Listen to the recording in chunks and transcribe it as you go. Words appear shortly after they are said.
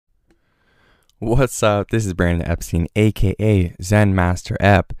What's up? This is Brandon Epstein, aka Zen Master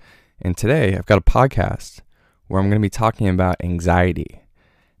Ep, and today I've got a podcast where I'm going to be talking about anxiety.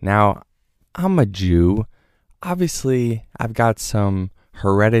 Now, I'm a Jew. Obviously, I've got some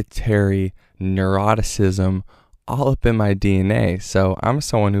hereditary neuroticism all up in my DNA, so I'm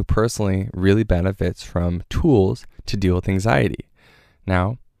someone who personally really benefits from tools to deal with anxiety.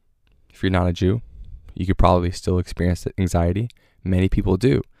 Now, if you're not a Jew, you could probably still experience anxiety. Many people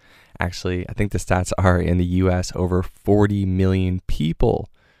do. Actually, I think the stats are in the US, over 40 million people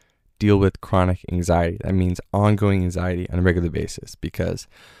deal with chronic anxiety. That means ongoing anxiety on a regular basis, because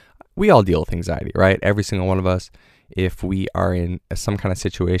we all deal with anxiety, right? Every single one of us. If we are in some kind of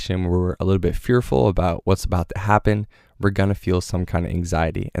situation where we're a little bit fearful about what's about to happen, we're going to feel some kind of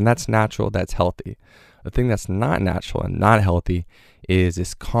anxiety. And that's natural, that's healthy. The thing that's not natural and not healthy is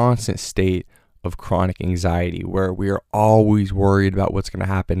this constant state of chronic anxiety where we are always worried about what's going to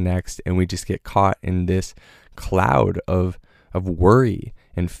happen next, and we just get caught in this cloud of worry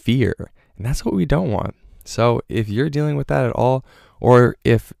and fear, and that's what we don't want. So if you're dealing with that at all, or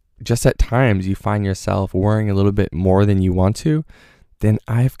if just at times you find yourself worrying a little bit more than you want to, then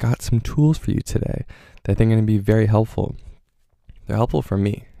I've got some tools for you today that I think are going to be very helpful. They're helpful for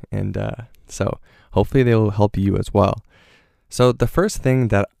me, and so hopefully they will help you as well. So the first thing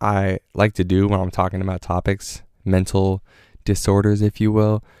that I like to do when I'm talking about topics, mental disorders, if you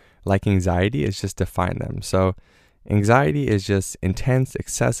will, like anxiety, is just define them. So anxiety is just intense,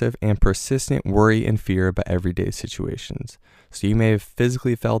 excessive, and persistent worry and fear about everyday situations. So you may have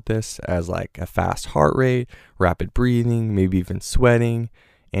physically felt this as like a fast heart rate, rapid breathing, maybe even sweating,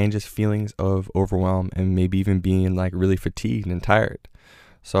 and just feelings of overwhelm, and maybe even being like really fatigued and tired.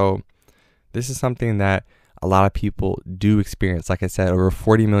 So this is something that a lot of people do experience. Like I said, over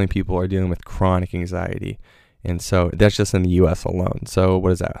 40 million people are dealing with chronic anxiety. And so that's just in the US alone. So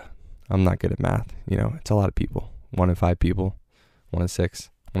what is that? I'm not good at math. It's a lot of people. 1 in 5 people, 1 in 6,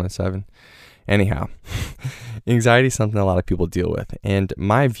 1 in 7. Anyhow, anxiety is something a lot of people deal with. And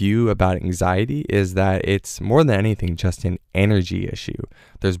my view about anxiety is that it's more than anything just an energy issue.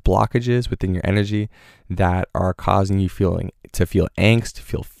 There's blockages within your energy that are causing you to feel angst, to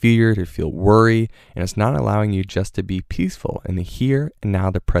feel fear, to feel worry, and it's not allowing you just to be peaceful in the here and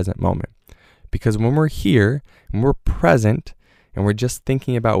now, the present moment. Because when we're here and we're present and we're just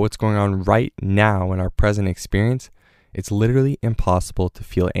thinking about what's going on right now in our present experience, it's literally impossible to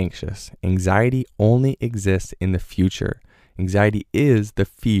feel anxious. Anxiety only exists in the future. Anxiety is the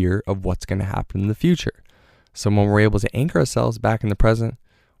fear of what's going to happen in the future. So when we're able to anchor ourselves back in the present,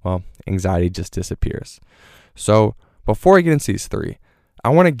 well, anxiety just disappears. So before I get into these three, I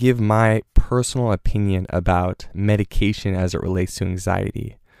want to give my personal opinion about medication as it relates to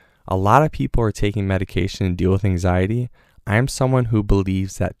anxiety. A lot of people are taking medication to deal with anxiety. I am someone who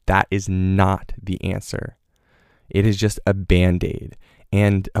believes that that is not the answer. It is just a Band-Aid.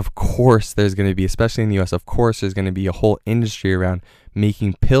 And of course, there's going to be, especially in the US, of course, there's going to be a whole industry around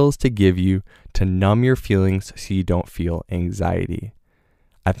making pills to give you to numb your feelings so you don't feel anxiety.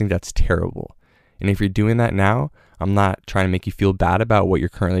 I think that's terrible. And if you're doing that now, I'm not trying to make you feel bad about what you're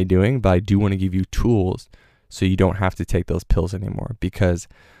currently doing, but I do want to give you tools so you don't have to take those pills anymore. Because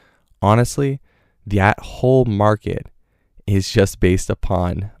honestly, that whole market is just based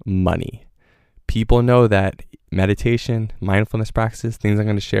upon money. People know that meditation, mindfulness practices, things I'm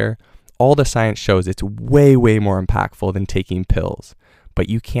going to share, all the science shows it's way, way more impactful than taking pills. But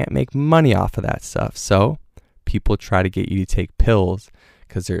you can't make money off of that stuff. So people try to get you to take pills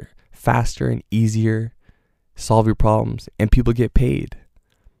because they're faster and easier, solve your problems, and people get paid.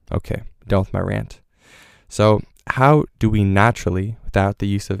 Okay, done with my rant. So how do we naturally, without the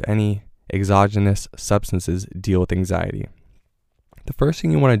use of any exogenous substances, deal with anxiety? The first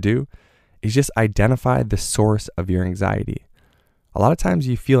thing you want to do is just identify the source of your anxiety. A lot of times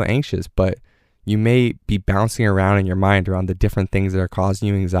you feel anxious, but you may be bouncing around in your mind around the different things that are causing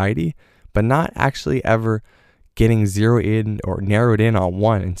you anxiety, but not actually ever getting zeroed in or narrowed in on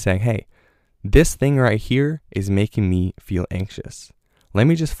one and saying, hey, this thing right here is making me feel anxious. Let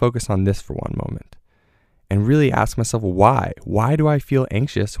me just focus on this for one moment and really ask myself why. Why do I feel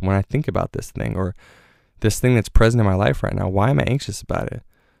anxious when I think about this thing or this thing that's present in my life right now? Why am I anxious about it?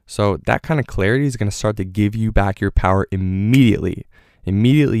 So that kind of clarity is going to start to give you back your power immediately.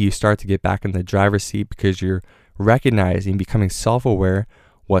 Immediately you start to get back in the driver's seat because you're recognizing, becoming self-aware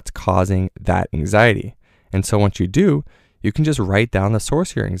what's causing that anxiety. And so once you do, you can just write down the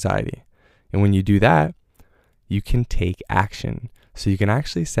source of your anxiety. And when you do that, you can take action. So you can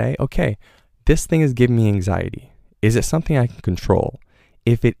actually say, okay, this thing is giving me anxiety. Is it something I can control?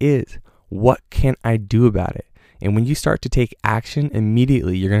 If it is, what can I do about it? And when you start to take action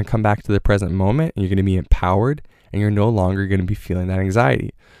immediately, you're going to come back to the present moment and you're going to be empowered and you're no longer going to be feeling that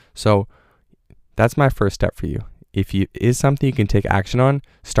anxiety. So that's my first step for you. If it is something you can take action on,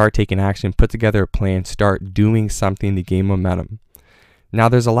 start taking action, put together a plan, start doing something to gain momentum. Now,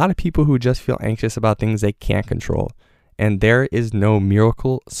 there's a lot of people who just feel anxious about things they can't control. And there is no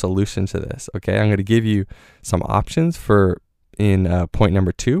miracle solution to this, okay? I'm going to give you some options in point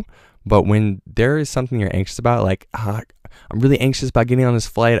number 2. But when there is something you're anxious about, like, I'm really anxious about getting on this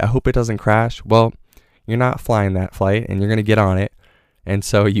flight, I hope it doesn't crash. Well, you're not flying that flight and you're going to get on it. And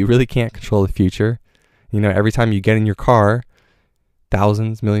so you really can't control the future. Every time you get in your car,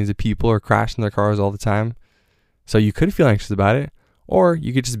 thousands, millions of people are crashing their cars all the time. So you could feel anxious about it, or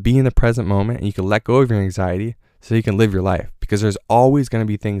you could just be in the present moment and you can let go of your anxiety so you can live your life, because there's always going to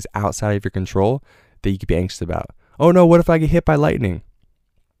be things outside of your control that you could be anxious about. Oh no, what if I get hit by lightning?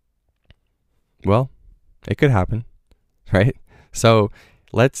 Well, it could happen, right? So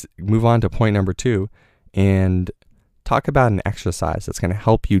let's move on to point number 2 and talk about an exercise that's going to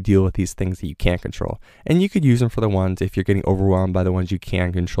help you deal with these things that you can't control. And you could use them for the ones if you're getting overwhelmed by the ones you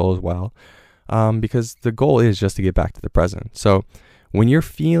can control as well, because the goal is just to get back to the present. So when you're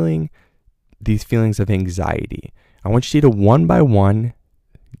feeling these feelings of anxiety, I want you to one by one,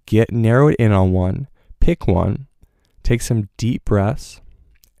 narrow it in on one, pick one, take some deep breaths,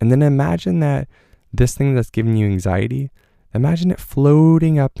 and then imagine that this thing that's giving you anxiety, imagine it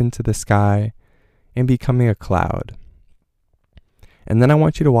floating up into the sky and becoming a cloud. And then I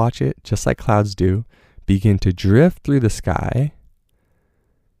want you to watch it, just like clouds do, begin to drift through the sky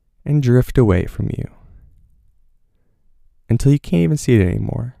and drift away from you until you can't even see it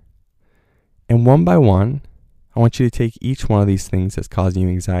anymore. And one by one, I want you to take each one of these things that's causing you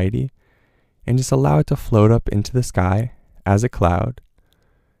anxiety and just allow it to float up into the sky as a cloud,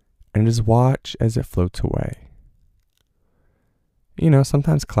 and just watch as it floats away.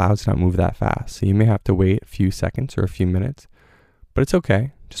 Sometimes clouds don't move that fast, so you may have to wait a few seconds or a few minutes, but it's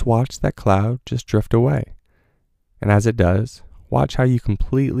okay. Just watch that cloud just drift away. And as it does, watch how you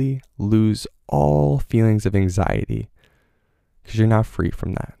completely lose all feelings of anxiety, because you're not free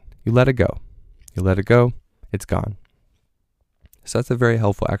from that. You let it go. You let it go, it's gone. So that's a very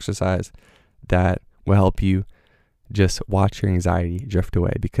helpful exercise that will help you just watch your anxiety drift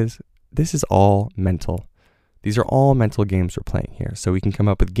away, because this is all mental. These are all mental games we're playing here. So we can come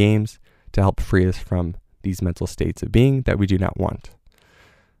up with games to help free us from these mental states of being that we do not want.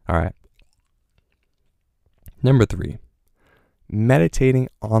 All right. Number 3, meditating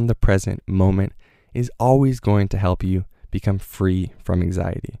on the present moment is always going to help you become free from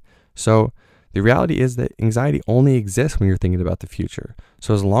anxiety. So the reality is that anxiety only exists when you're thinking about the future.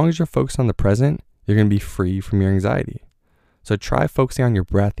 So as long as you're focused on the present, you're going to be free from your anxiety. So try focusing on your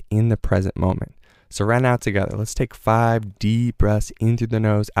breath in the present moment. So right now together, let's take 5 deep breaths in through the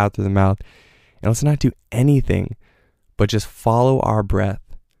nose, out through the mouth. And let's not do anything but just follow our breath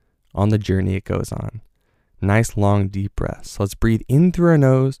on the journey it goes on. Nice, long, deep breaths. So let's breathe in through our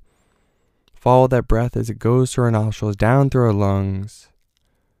nose. Follow that breath as it goes through our nostrils, down through our lungs.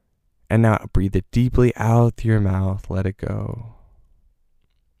 And now breathe it deeply out through your mouth. Let it go.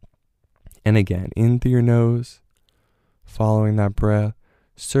 And again, in through your nose, following that breath,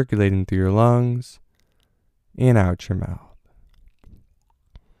 circulating through your lungs, and out your mouth.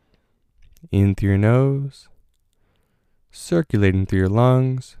 In through your nose, circulating through your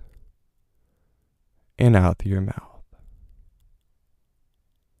lungs, and out through your mouth.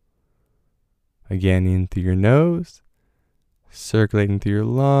 Again, in through your nose, circulating through your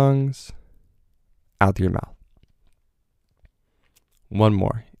lungs, out through your mouth. One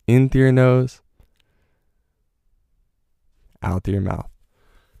more. In through your nose, out through your mouth.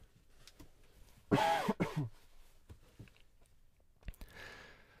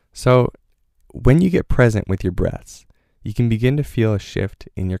 So, when you get present with your breaths, you can begin to feel a shift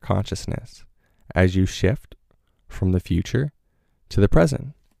in your consciousness as you shift from the future to the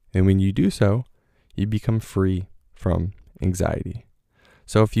present. And when you do so, you become free from anxiety.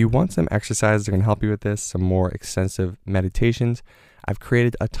 So if you want some exercises that can help you with this, some more extensive meditations, I've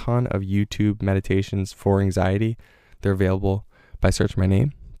created a ton of YouTube meditations for anxiety. They're available by searching my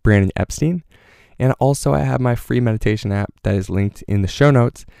name, Brandon Epstein. And also I have my free meditation app that is linked in the show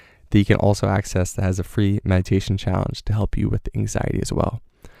notes that you can also access, that has a free meditation challenge to help you with anxiety as well.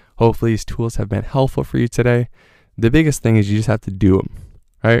 Hopefully these tools have been helpful for you today. The biggest thing is you just have to do them,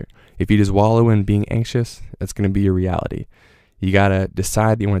 right? If you just wallow in being anxious, that's going to be your reality. You got to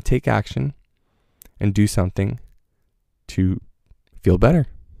decide that you want to take action and do something to feel better.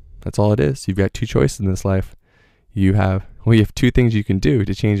 That's all it is. You've got 2 choices in this life. You have 2 things you can do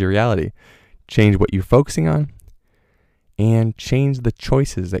to change your reality. Change what you're focusing on and change the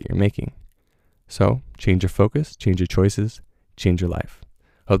choices that you're making. So change your focus, change your choices, change your life.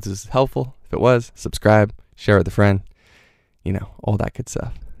 Hope this is helpful. If it was, subscribe, share with a friend, all that good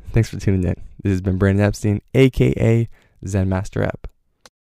stuff. Thanks for tuning in. This has been Brandon Epstein, aka Zen Master Ep.